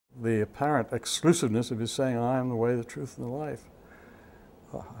the apparent exclusiveness of his saying, I am the way, the truth, and the life.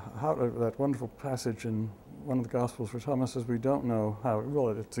 That wonderful passage in one of the Gospels where Thomas says, we don't know how, well,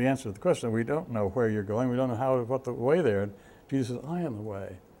 it's the answer to the question, we don't know where you're going, we don't know what the way there. And Jesus says, I am the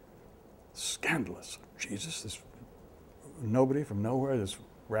way. Scandalous. Jesus, this nobody from nowhere, this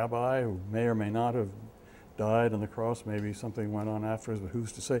rabbi who may or may not have died on the cross, maybe something went on afterwards, but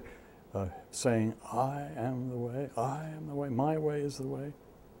who's to say, saying, I am the way, my way is the way.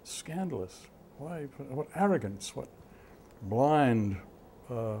 Scandalous. Why? What arrogance, what blind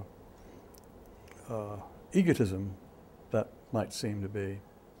egotism that might seem to be.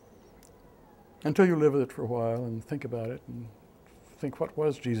 Until you live with it for a while and think about it and think, what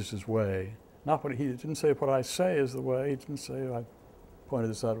was Jesus' way? Not what he didn't say, what I say is the way. He didn't say, I pointed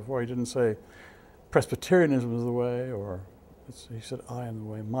this out before, he didn't say Presbyterianism is the way, or he said, I am the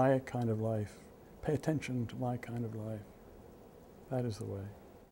way, my kind of life. Pay attention to my kind of life. That is the way.